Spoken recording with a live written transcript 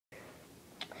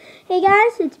Hey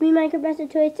guys, it's me,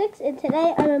 Minecraft26, and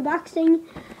today I'm unboxing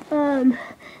the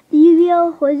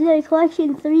Yugioh Legendary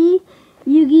Collection 3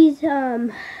 Yugi's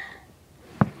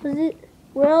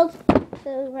World.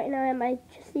 So right now I have my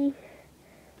trusty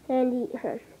handy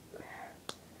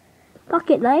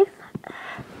pocket knife.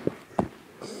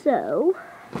 So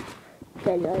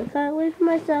I'm gonna find a way for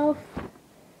myself.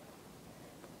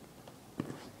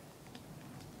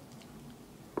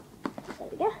 There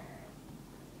we go.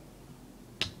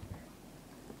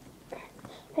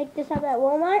 Picked this up at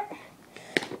Walmart.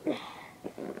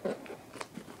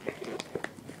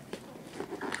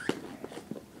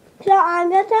 So I'm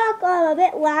going to talk a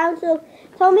bit loud, so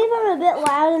tell me if I'm a bit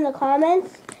loud in the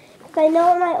comments. Because I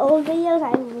know in my old videos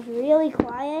I was really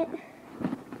quiet.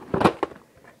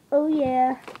 Oh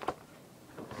yeah.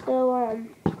 So,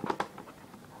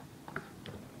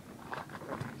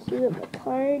 see what my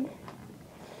card.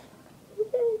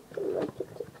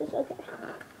 Okay.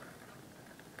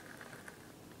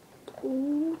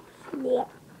 Ooh, snap.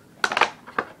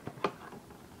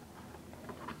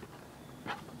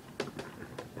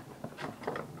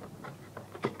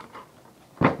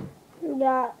 We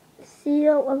got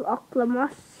Seal of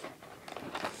Oklamas.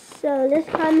 So this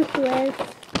comes with,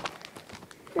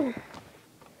 oh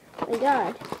my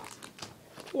god,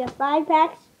 we got 5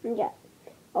 packs. We got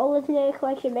all Legendary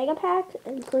Collection Mega Packs,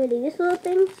 including this little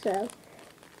thing. So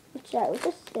let's start with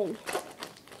this thing.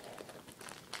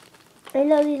 I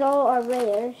know these all are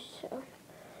rares. So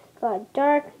got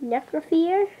Dark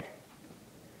Necrophere,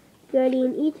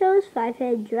 Guardian Ethos,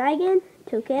 5-head Dragon,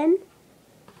 Token.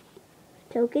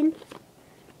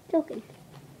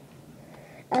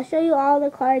 I'll show you all the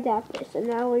cards after, so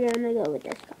now we're going to go with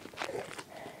this card.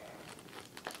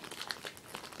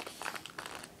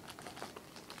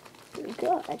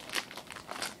 Good.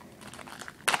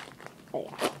 Oh,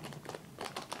 yeah.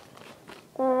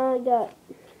 I got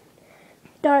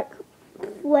Dark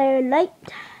Flare Knight,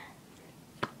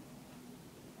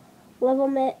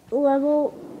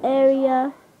 level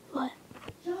area. What?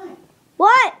 John,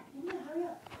 What? you gotta hurry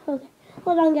up. Okay,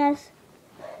 hold on, guys.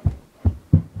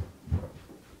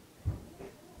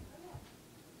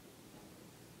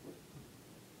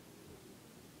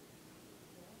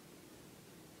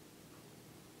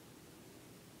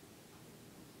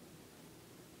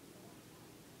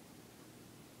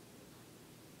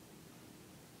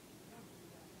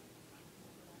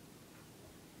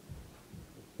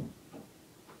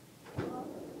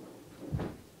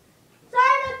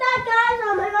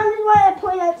 My mom just wanted to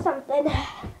point out something.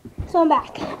 So I'm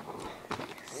back.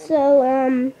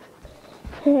 So,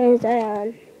 here's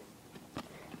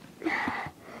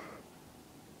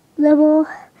level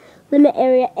limit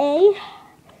area A.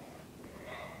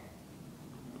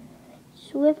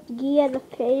 Swift Gia the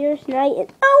Fierce Knight,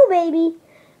 and oh baby,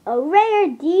 a rare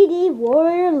DD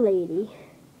Warrior Lady.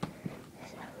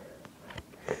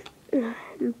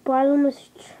 Bottomless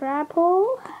Trap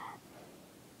Hole.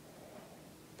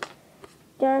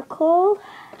 Dark Hole,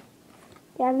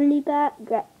 Gravity